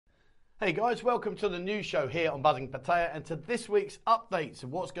Hey guys, welcome to the news show here on Buzzing Pattaya and to this week's updates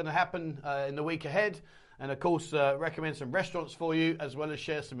of what's going to happen in the week ahead, and of course recommend some restaurants for you as well as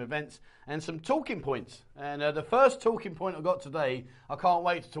share some events and some talking points. And the first talking point I've got today, I can't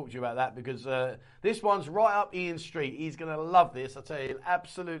wait to talk to you about that because this one's right up Ian's street. He's going to love this, I tell you, he'll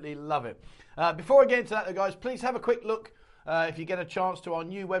absolutely love it. Before I get into that though guys, please have a quick look if you get a chance to our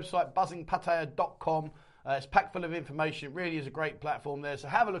new website buzzingpattaya.com. It's packed full of information. It really is a great platform there. So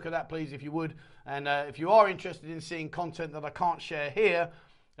have a look at that, please, if you would. And if you are interested in seeing content that I can't share here,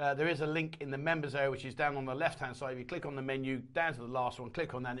 there is a link in the members area, which is down on the left-hand side. If you click on the menu, down to the last one,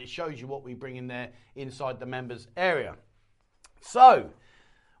 click on that, and it shows you what we bring in there inside the members area. So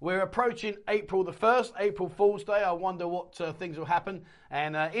we're approaching April the 1st, April Fool's Day. I wonder what things will happen.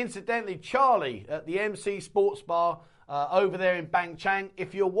 And incidentally, Charlie at the MC Sports Bar over there in Bang Chang,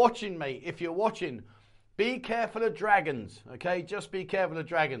 if you're watching, mate, be careful of dragons, okay? Just be careful of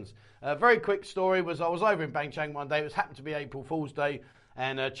dragons. A very quick story was I was over in Bang Chang one day. It happened to be April Fool's Day.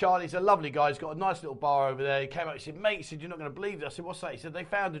 And Charlie's a lovely guy. He's got a nice little bar over there. He came out, he said, mate, he said, you're not going to believe this. I said, what's that? He said, they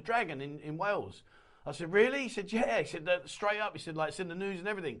found a dragon in Wales. I said, really? He said, yeah. He said, straight up. He said, like, it's in the news and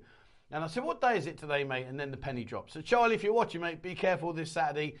everything. And I said, what day is it today, mate? And then the penny dropped. So, Charlie, if you're watching, mate, be careful this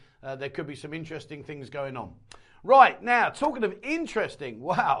Saturday. There could be some interesting things going on. Right, now, talking of interesting,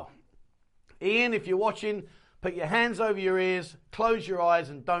 wow. Ian, if you're watching, put your hands over your ears, close your eyes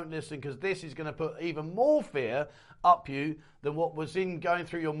and don't listen, because this is going to put even more fear up you than what was going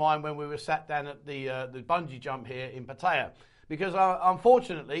through your mind when we were sat down at the bungee jump here in Pattaya. Because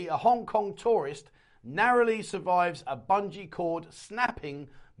unfortunately, a Hong Kong tourist narrowly survives a bungee cord snapping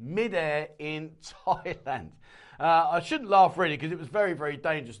mid-air in Thailand. I shouldn't laugh really because it was very, very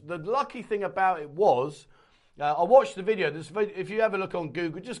dangerous. The lucky thing about it was, I watched the video. If you have a look on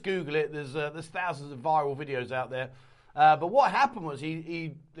Google, just Google it. There's thousands of viral videos out there. But what happened was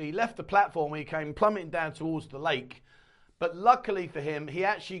he left the platform. He came plummeting down towards the lake. But luckily for him, he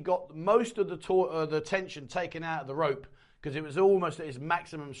actually got most of the tension taken out of the rope because it was almost at his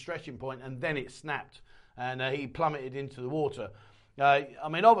maximum stretching point, and then it snapped, and he plummeted into the water. I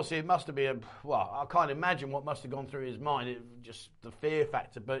mean, obviously, it must have been I can't imagine what must have gone through his mind. Just the fear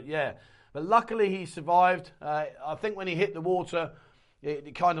factor. But yeah. But luckily he survived. I think when he hit the water,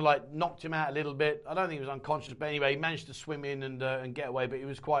 it kind of like knocked him out a little bit. I don't think he was unconscious, but anyway, he managed to swim in and get away, but he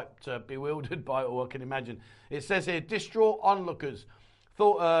was quite bewildered by it all, I can imagine. It says here, distraught onlookers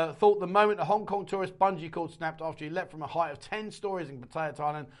thought the moment a Hong Kong tourist bungee cord snapped after he leapt from a height of 10 stories in Pattaya,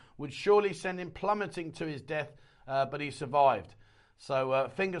 Thailand, would surely send him plummeting to his death, but he survived.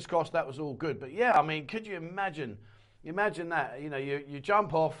 So fingers crossed that was all good. But yeah, I mean, could you imagine... Imagine that, you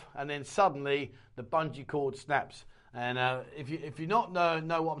jump off and then suddenly the bungee cord snaps. And if you not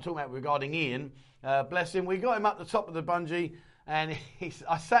know what I'm talking about regarding Ian, bless him, we got him up the top of the bungee and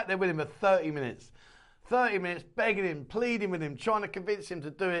I sat there with him for 30 minutes. 30 minutes begging him, pleading with him, trying to convince him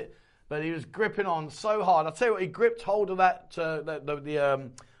to do it. But he was gripping on so hard. I'll tell you what, he gripped hold of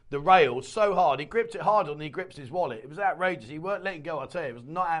the rail so hard. He gripped it harder than he gripped his wallet. It was outrageous. He weren't letting go, I tell you. It was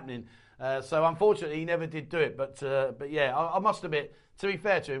not happening. So unfortunately, he never did do it. But yeah, I must admit, to be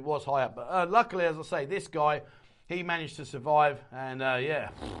fair to him, it was high up. But luckily, as I say, this guy, he managed to survive. And yeah,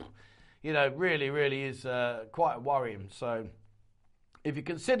 really, really is quite worrying. So if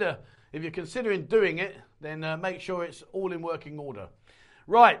you're considering doing it, then make sure it's all in working order.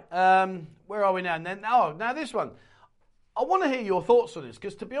 Right, where are we now? Now this one. I want to hear your thoughts on this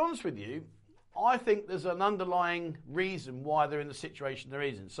because, to be honest with you, I think there's an underlying reason why they're in the situation they're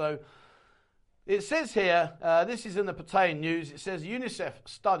in. So it says here, this is in the Pattaya News, it says UNICEF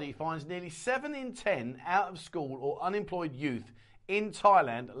study finds nearly 7 in 10 out of school or unemployed youth in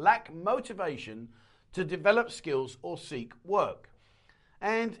Thailand lack motivation to develop skills or seek work.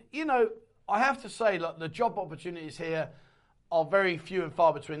 And, I have to say, look, the job opportunities here are very few and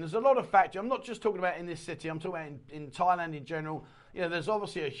far between. There's a lot of factors. I'm not just talking about in this city. I'm talking about in Thailand in general. There's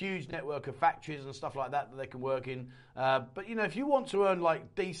obviously a huge network of factories and stuff like that they can work in. But, if you want to earn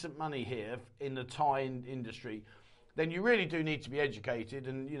like decent money here in the Thai industry, then you really do need to be educated.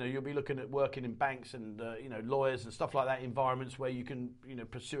 And, you'll be looking at working in banks and, lawyers and stuff like that, environments where you can,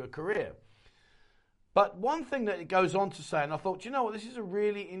 pursue a career. But one thing that it goes on to say, and I thought, this is a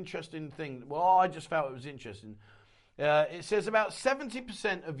really interesting thing. Well, I just felt it was interesting. It says about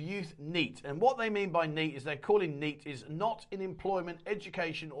 70% of youth NEET. And what they mean by NEET is they're calling NEET is not in employment,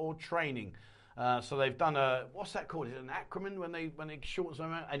 education or training. So they've done what's that called? Is it an acronym when they shorten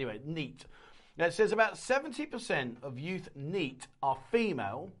something out? Anyway, NEET. Now it says about 70% of youth NEET are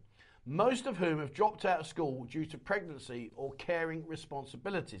female, most of whom have dropped out of school due to pregnancy or caring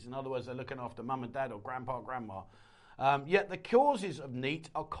responsibilities. In other words, they're looking after mum and dad or grandpa, grandma. Yet the causes of NEAT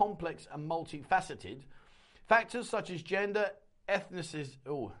are complex and multifaceted. Factors such as gender, ethnicity,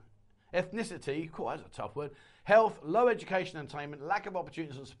 that's a tough word, health, low education and attainment, lack of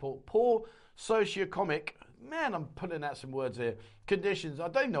opportunities and support, poor socioeconomic, man, I'm putting out some words here, conditions, I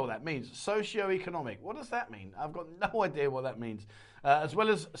don't know what that means, socioeconomic, what does that mean? I've got no idea what that means. As well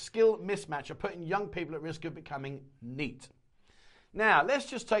as skill mismatch are putting young people at risk of becoming NEAT. Now, let's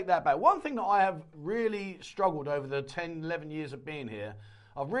just take that back. One thing that I have really struggled over the 10, 11 years of being here,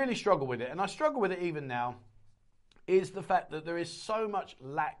 I've really struggled with it, and I struggle with it even now, is the fact that there is so much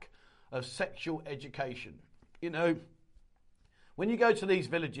lack of sexual education. You know, when you go to these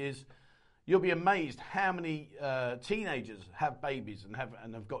villages, you'll be amazed how many teenagers have babies and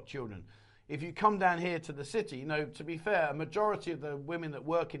have got children. If you come down here to the city, you know, to be fair, a majority of the women that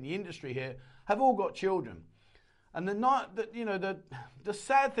work in the industry here have all got children. And the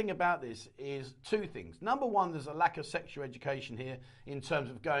sad thing about this is two things. Number one, there's a lack of sexual education here in terms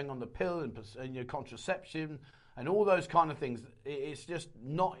of going on the pill and contraception and all those kind of things. It's just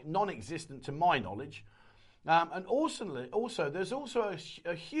non-existent to my knowledge. And also, there's also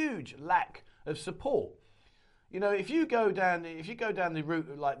a huge lack of support. You know, if you go down the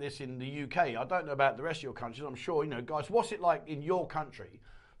route like this in the UK, I don't know about the rest of your countries. I'm sure, you know, guys, what's it like in your country?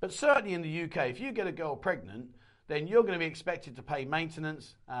 But certainly in the UK, if you get a girl pregnant, then you're going to be expected to pay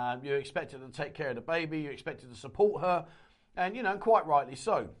maintenance. You're expected to take care of the baby. You're expected to support her, and you know, quite rightly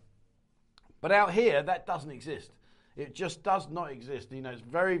so. But out here, that doesn't exist. It just does not exist. You know, it's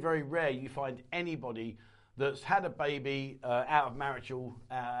very, very rare you find anybody that's had a baby out of marital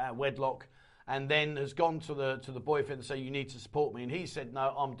wedlock, and then has gone to the boyfriend and say, you need to support me. And he said,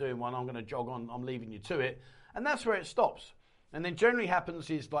 no, I'm doing one. I'm going to jog on. I'm leaving you to it. And that's where it stops. And then generally happens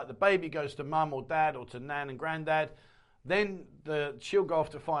is like the baby goes to mum or dad or to nan and granddad. Then she'll go off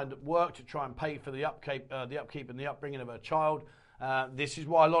to find work to try and pay for the upkeep and the upbringing of her child. This is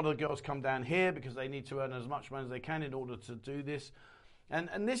why a lot of the girls come down here, because they need to earn as much money as they can in order to do this.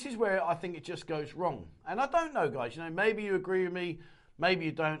 And this is where I think it just goes wrong. And I don't know, guys. You know, maybe you agree with me, maybe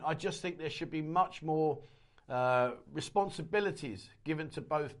you don't. I just think there should be much more responsibilities given to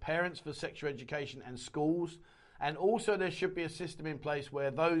both parents for sexual education and schools. And also there should be a system in place where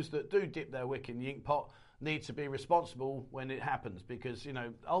those that do dip their wick in the ink pot need to be responsible when it happens. Because, you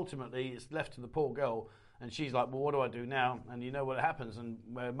know, ultimately it's left to the poor girl and she's like, well, what do I do now? And you know what happens and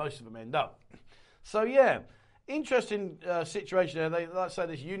where most of them end up. So, yeah, interesting situation there. Let's say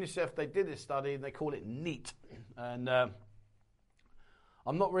this UNICEF, they did this study and they call it NEAT. And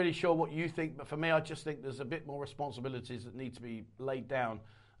I'm not really sure what you think, but for me, I just think there's a bit more responsibilities that need to be laid down.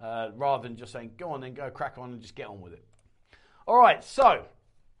 Rather than just saying, go on then, go crack on and just get on with it. All right, so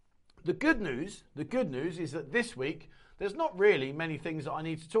the good news is that this week, there's not really many things that I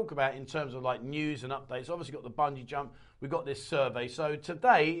need to talk about in terms of like news and updates. Obviously got the bungee jump, we've got this survey. So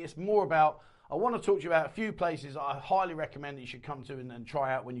today, it's more about, I want to talk to you about a few places I highly recommend that you should come to and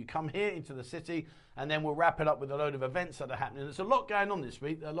try out when you come here into the city. And then we'll wrap it up with a load of events that are happening. There's a lot going on this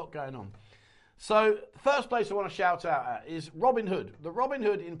week, a lot going on. So the first place I want to shout out at is Robin Hood. The Robin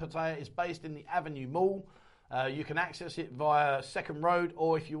Hood in Pattaya is based in the Avenue Mall. You can access it via Second Road,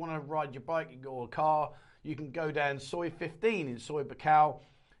 or if you want to ride your bike or car, you can go down Soi 15 in Soi Buakhao,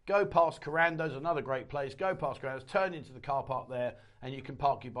 go past Corando's, another great place, go past Corando's, turn into the car park there, and you can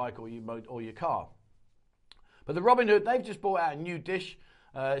park your bike or your car. But the Robin Hood, they've just brought out a new dish.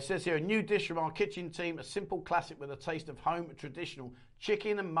 It says here, a new dish from our kitchen team, a simple classic with a taste of home traditional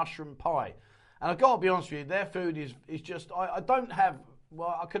chicken and mushroom pie. And I've got to be honest with you, their food is just, I don't have,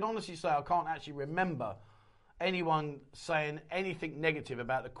 well, I can honestly say I can't actually remember anyone saying anything negative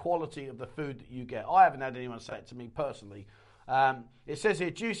about the quality of the food that you get. I haven't had anyone say it to me personally. It says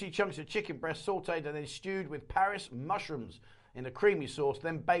here, juicy chunks of chicken breast sautéed and then stewed with Paris mushrooms in a creamy sauce,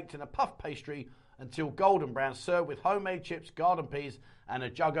 then baked in a puff pastry until golden brown, served with homemade chips, garden peas, and a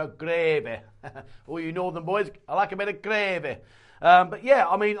jug of gravy. All you northern boys, I like a bit of gravy. But yeah,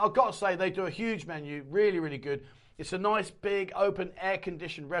 I mean, I've got to say, they do a huge menu, really, really good. It's a nice, big, open,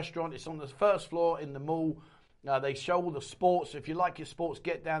 air-conditioned restaurant. It's on the first floor in the mall. They show all the sports. If you like your sports,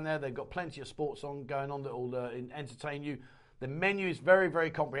 get down there. They've got plenty of sports going on that will entertain you. The menu is very, very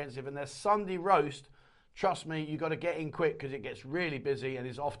comprehensive. And their Sunday roast, trust me, you've got to get in quick because it gets really busy and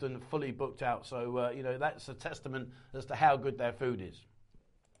is often fully booked out. So, you know, that's a testament as to how good their food is.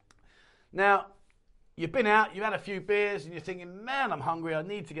 Now, you've been out, you've had a few beers, and you're thinking, man, I'm hungry. I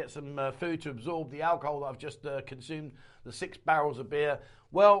need to get some food to absorb the alcohol that I've just consumed, the 6 barrels of beer.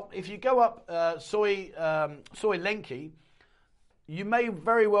 Well, if you go up Soi Lenki, you may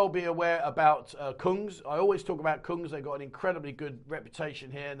very well be aware about Kung's. I always talk about Kung's. They've got an incredibly good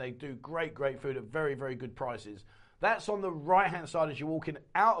reputation here, and they do great, great food at very, very good prices. That's on the right-hand side as you're walking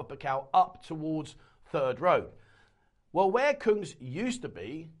out of Pattaya up towards Third Road. Well, where Kung's used to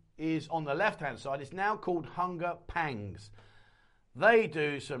be is on the left-hand side. It's now called Hunger Pangs. They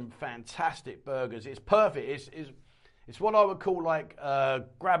do some fantastic burgers. It's perfect. It's what I would call like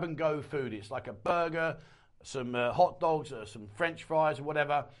grab-and-go food. It's like a burger, some hot dogs, some French fries or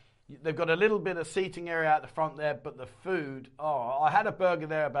whatever. They've got a little bit of seating area out the front there, but the food, I had a burger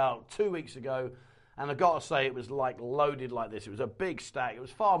there about 2 weeks ago, and I've got to say it was like loaded like this. It was a big stack. It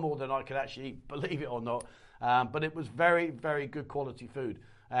was far more than I could actually eat, believe it or not, but it was very, very good quality food.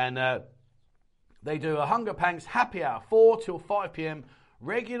 And they do a Hunger Pangs happy hour, 4 till 5 p.m.,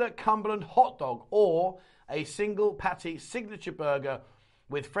 regular Cumberland hot dog, or a single patty signature burger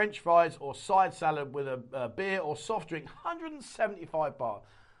with French fries or side salad with a beer or soft drink, 175 baht.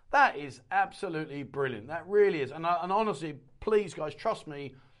 That is absolutely brilliant. That really is. And honestly, please guys, trust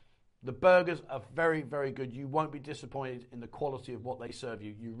me, the burgers are very, very good. You won't be disappointed in the quality of what they serve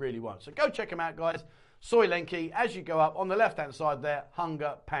you. You really won't. So go check them out, guys. Soy Lenki, as you go up, on the left-hand side there,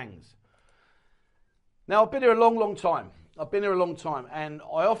 Hunger Pangs. Now, I've been here a long, long time. And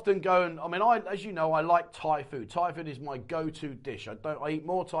I often go and, as you know, I like Thai food. Thai food is my go-to dish. I eat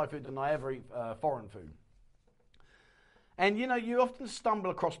more Thai food than I ever eat foreign food. And, you often stumble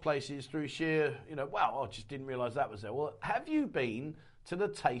across places through sheer, wow, I just didn't realise that was there. Well, have you been to the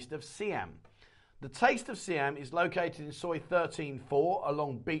Taste of Siam? The Taste of Siam is located in Soi 13-4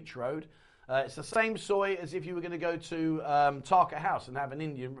 along Beach Road. It's the same soy as if you were going to go to Tarka House and have an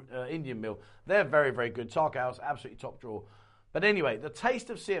Indian meal. They're very, very good. Tarka House, absolutely top drawer. But anyway, the Taste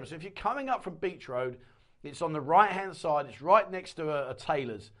of Siam. So if you're coming up from Beach Road, it's on the right-hand side. It's right next to a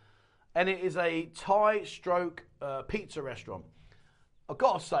tailor's. And it is a Thai stroke pizza restaurant. I've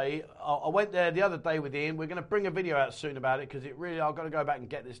got to say, I went there the other day with Ian. We're going to bring a video out soon about it because I've got to go back and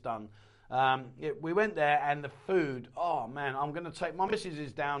get this done. We went there and the food, oh man, I'm going to take, my missus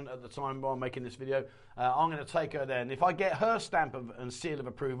is down at the time while I'm making this video. I'm going to take her there. And if I get her stamp and seal of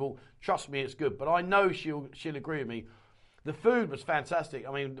approval, trust me, it's good. But I know she'll agree with me. The food was fantastic.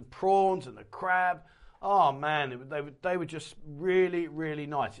 I mean, the prawns and the crab. Oh man, they were just really, really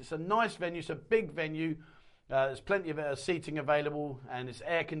nice. It's a nice venue. It's a big venue. There's plenty of seating available, and it's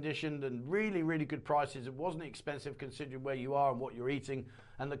air conditioned and really, really good prices. It wasn't expensive considering where you are and what you're eating,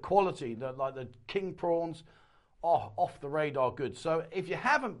 and the quality, like the king prawns, off the radar good. So if you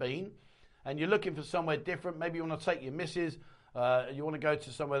haven't been and you're looking for somewhere different, maybe you want to take your missus, you want to go to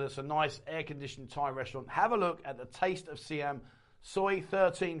somewhere that's a nice air conditioned Thai restaurant, have a look at the Taste of Siam. Soi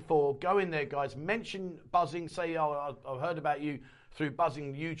 13-4. Go in there, guys. Mention Buzzing. Say, I've heard about you through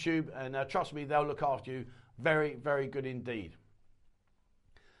Buzzing YouTube, and trust me, they'll look after you. Very, very good indeed.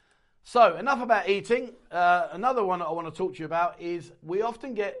 So, enough about eating. Another one that I want to talk to you about is we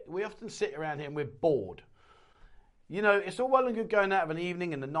often sit around here and we're bored. It's all well and good going out of an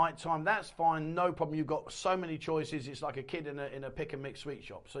evening in the night time. That's fine, no problem. You've got so many choices. It's like a kid in a pick and mix sweet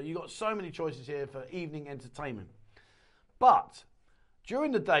shop. So you've got so many choices here for evening entertainment. But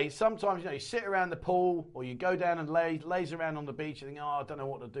during the day, sometimes you sit around the pool or you go down and laze around on the beach and think, I don't know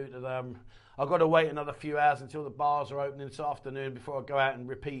what to do today. I've got to wait another few hours until the bars are opening this afternoon before I go out and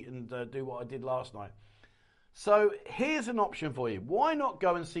repeat and do what I did last night. So here's an option for you. Why not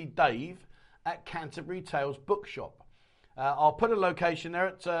go and see Dave at Canterbury Tales Bookshop? I'll put a location there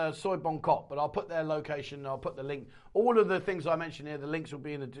at Soi Bangkok, but I'll put their location, I'll put the link. All of the things I mentioned here, the links will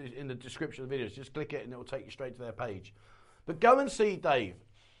be in the description of the videos. Just click it and it will take you straight to their page. But go and see Dave.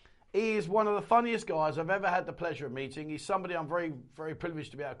 He is one of the funniest guys I've ever had the pleasure of meeting. He's somebody I'm very, very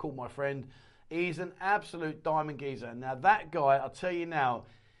privileged to be able to call my friend. He's an absolute diamond geezer. Now that guy, I'll tell you now,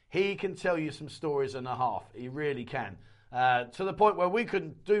 he can tell you some stories and a half. He really can. To the point where we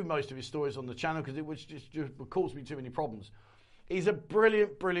couldn't do most of his stories on the channel because it would just cause me too many problems. He's a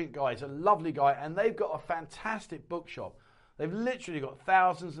brilliant, brilliant guy. He's a lovely guy. And they've got a fantastic bookshop. They've literally got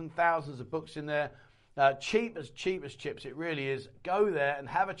thousands and thousands of books in there. Cheap as chips, it really is. Go there and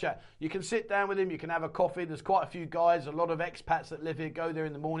have a chat. You can sit down with him, you can have a coffee. There's quite a few guys, a lot of expats that live here, go there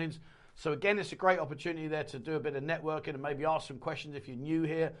in the mornings. So again, it's a great opportunity there to do a bit of networking and maybe ask some questions if you're new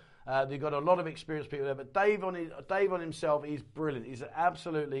here. They've got a lot of experienced people there. But Dave on himself, he's brilliant. He's an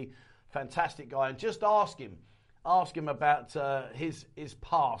absolutely fantastic guy. And just ask him about his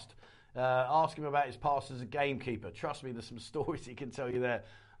past. Ask him about his past as a gamekeeper. Trust me, there's some stories he can tell you there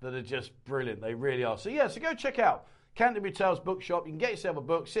that are just brilliant. They really are. So go check out Canterbury Tales Bookshop. You can get yourself a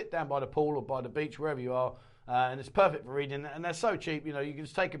book, sit down by the pool or by the beach, wherever you are, and it's perfect for reading. And they're so cheap, you can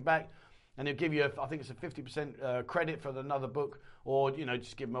just take them back and they'll give you, I think it's a 50% credit for another book, or,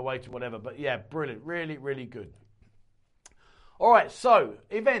 just give them away to whatever. But yeah, brilliant. Really, really good. All right, so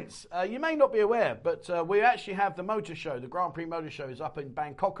events. You may not be aware, but we actually have the motor show. The Grand Prix Motor Show is up in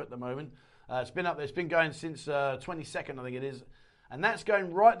Bangkok at the moment. It's been up there. It's been going since 22nd, I think it is. And that's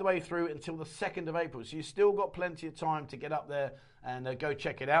going right the way through until the 2nd of April. So you've still got plenty of time to get up there and go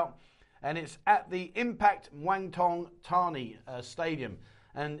check it out. And it's at the Impact Muangthong Thani Stadium.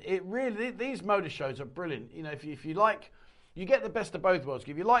 And it really, these motor shows are brilliant. You know, if you like, you get the best of both worlds.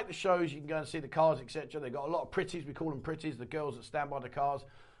 If you like the shows, you can go and see the cars, etc. They've got a lot of pretties. We call them pretties, the girls that stand by the cars.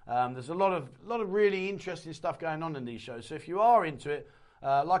 There's a lot of really interesting stuff going on in these shows. So if you are into it,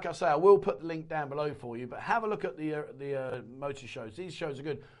 like I say, I will put the link down below for you. But have a look at the motor shows. These shows are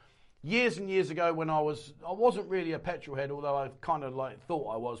good. Years and years ago, when I wasn't really a petrol head, although I kind of like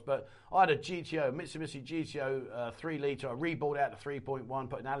thought I was, but I had a GTO, Mitsubishi GTO 3 litre. I rebought out to 3.1,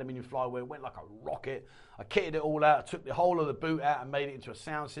 put an aluminium flywheel, went like a rocket. I kitted it all out, took the whole of the boot out and made it into a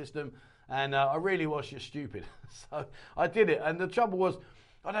sound system. And I really was just stupid. So I did it. And the trouble was,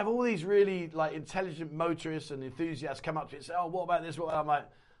 I'd have all these really like intelligent motorists and enthusiasts come up to it and say, oh, what about this? What? I'm like,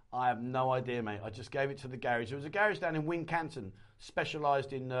 I have no idea, mate. I just gave it to the garage. There was a garage down in Wincanton,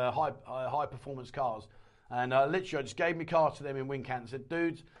 specialised in high performance cars. And literally, I just gave my car to them in Wincanton and said,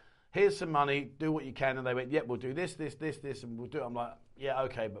 dudes, here's some money, do what you can. And they went, yep, we'll do this, and we'll do it. I'm like, yeah,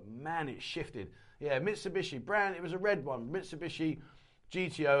 okay, but man, it shifted. Yeah, Mitsubishi, brand, it was a red one, Mitsubishi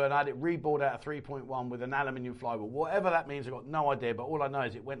GTO, and I had it rebought out of 3.1 with an aluminium flywheel. Whatever that means, I've got no idea, but all I know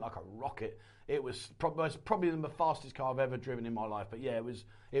is it went like a rocket. It was probably the fastest car I've ever driven in my life. But yeah,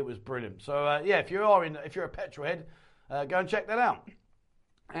 it was brilliant. So yeah, if you're a petrol head, go and check that out.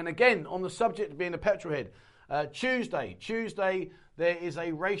 And again, on the subject of being a petrol head, Tuesday there is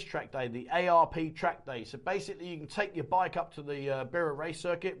a racetrack day, the ARP track day. So basically, you can take your bike up to the Bira race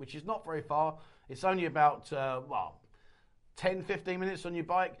circuit, which is not very far. It's only about 10-15 minutes on your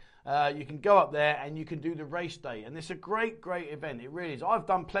bike. You can go up there and you can do the race day, and it's a great event. It really is. I've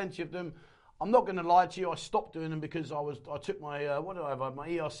done plenty of them. I'm not going to lie to you. I stopped doing them because I took my what did I have? My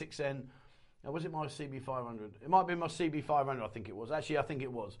ER6N. Was it my CB500? It might be my CB500. I think it was. Actually, I think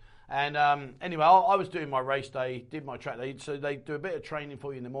it was. And anyway, I was doing my race day, did my track day. So they do a bit of training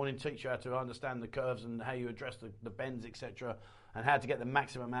for you in the morning, teach you how to understand the curves and how you address the bends, etc., and how to get the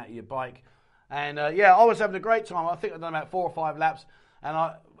maximum out of your bike. And yeah, I was having a great time. I think I've done about 4 or 5 laps.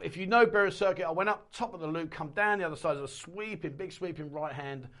 And if you know Bira Circuit, I went up top of the loop, come down the other side of a big sweeping right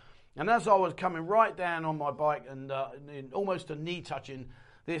hand. And as I was coming right down on my bike and almost a knee touching,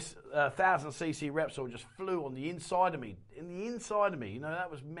 this 1000cc Repsol just flew on the inside of me. You know, that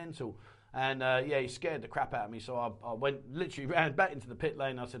was mental. And yeah, he scared the crap out of me. So I literally ran back into the pit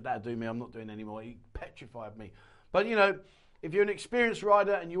lane. I said, that'll do me. I'm not doing it anymore. He petrified me. But, you know, if you're an experienced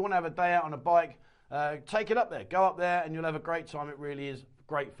rider and you want to have a day out on a bike, take it up there. Go up there and you'll have a great time. It really is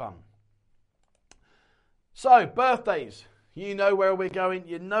great fun. So, birthdays. You know where we're going.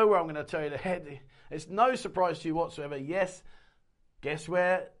 You know where I'm going to tell you to head. It's no surprise to you whatsoever. Yes, guess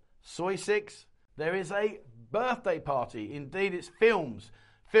where? Soy 6. There is a birthday party. Indeed, it's Film's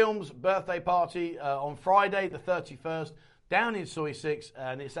birthday party on Friday, the 31st, down in Soy 6,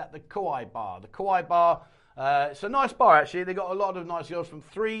 and it's at the Kauai Bar. The Kauai Bar, it's a nice bar, actually. They've got a lot of nice girls from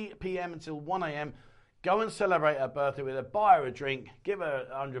 3 p.m. until 1 a.m. Go and celebrate her birthday with her, buy her a drink, give her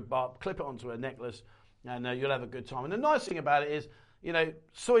 $100, clip it onto her necklace, and you'll have a good time. And the nice thing about it is, you know,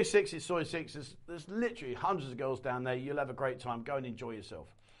 Soy 6 is Soy 6. There's literally hundreds of girls down there. You'll have a great time. Go and enjoy yourself.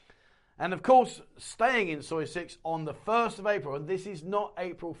 And of course, staying in Soy 6 on the 1st of April, and this is not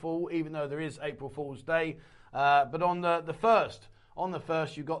April Fool, even though there is April Fool's Day, but on the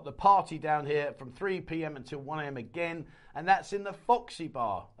 1st, you've got the party down here from 3 p.m. until 1 a.m. again, and that's in the Foxy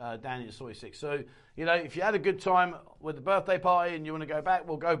Bar down in Soy 6. So, you know, if you had a good time with the birthday party and you want to go back,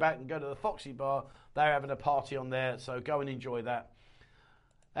 we'll go back and go to the Foxy Bar. They're having a party on there, so go and enjoy that.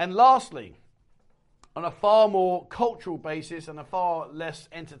 And lastly, on a far more cultural basis and a far less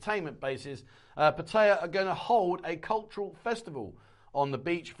entertainment basis, Pattaya are going to hold a cultural festival on the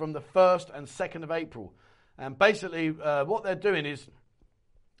beach from the 1st and 2nd of April. And basically, what they're doing is,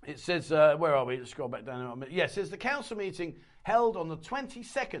 it says, where are we? Let's scroll back down a minute. Yes, it says the council meeting held on the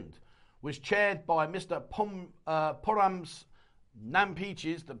 22nd was chaired by Mr. Porams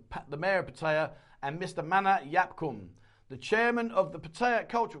Nampichis, the mayor of Pattaya, and Mr. Mana Yapkum. The chairman of the Pattaya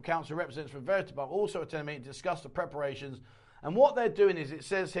Cultural Council, representatives from various departments, also attended the meeting to discuss the preparations. And what they're doing is, it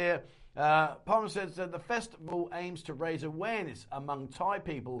says here, Parliament says that the festival aims to raise awareness among Thai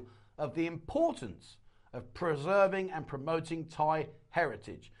people of the importance of preserving and promoting Thai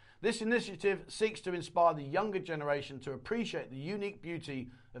heritage. This initiative seeks to inspire the younger generation to appreciate the unique beauty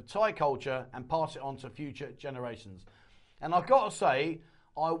of Thai culture and pass it on to future generations. And I've got to say,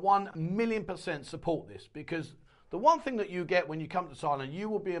 I 1,000,000% support this, because The one thing that you get when you come to Thailand, you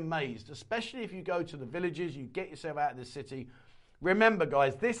will be amazed, especially if you go to the villages, you get yourself out of this city. Remember,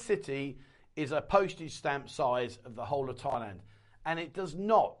 guys, this city is a postage stamp size of the whole of Thailand. And it does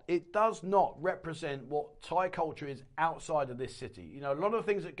not represent what Thai culture is outside of this city. You know, a lot of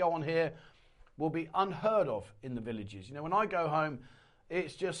the things that go on here will be unheard of in the villages. You know, when I go home,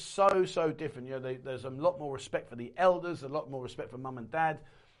 it's just so different. You know, there's a lot more respect for the elders, a lot more respect for mum and dad.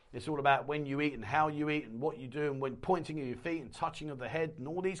 It's all about when you eat and how you eat and what you do and when pointing of your feet and touching of the head and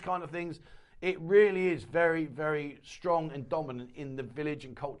all these kind of things. It really is very strong and dominant in the village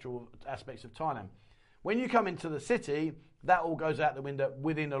and cultural aspects of Thailand. When you come into the city, that all goes out the window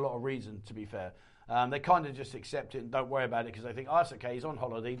within a lot of reason, to be fair. They kind of just accept it and don't worry about it because they think, oh, it's okay, he's on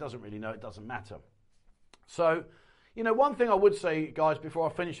holiday, he doesn't really know, it doesn't matter. So, you know, one thing I would say, guys, before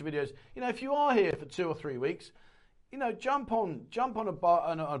I finish the video is, you know, if you are here for 2 or 3 weeks, you know, jump on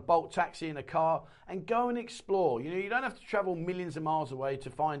a Bolt taxi in a car and go and explore. You know, you don't have to travel millions of miles away to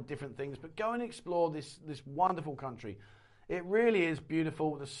find different things, but go and explore this wonderful country. It really is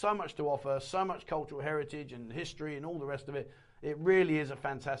beautiful. There's so much to offer, so much cultural heritage and history and all the rest of it. It really is a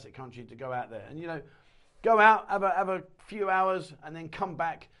fantastic country to go out there. And, you know, go out, have a few hours and then come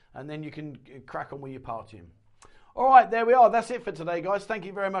back and then you can crack on with your partying. All right, there we are. That's it for today, guys. Thank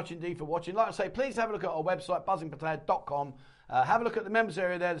you very much indeed for watching. Like I say, please have a look at our website, buzzingpattaya.com. Have a look at the members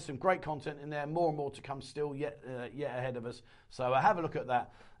area there. There's some great content in there. More and more to come still yet ahead of us. So have a look at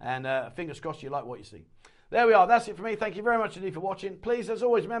that. And fingers crossed you like what you see. There we are. That's it for me. Thank you very much indeed for watching. Please, as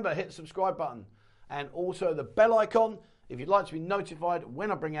always, remember, hit the subscribe button and also the bell icon if you'd like to be notified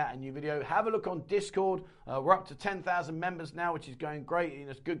when I bring out a new video. Have a look on Discord. We're up to 10,000 members now, which is going great. You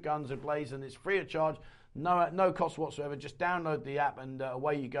know, it's good guns ablaze, it's free of charge. No cost whatsoever. Just download the app and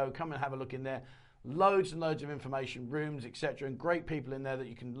away you go. Come and have a look in there. Loads and loads of information, rooms, etc. And great people in there that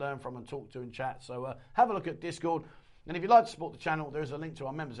you can learn from and talk to and chat. So have a look at Discord. And if you'd like to support the channel, there's a link to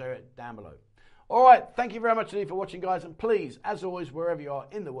our members area down below. All right, thank you very much indeed for watching, guys. And please, as always, wherever you are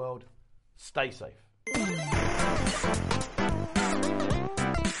in the world, stay safe.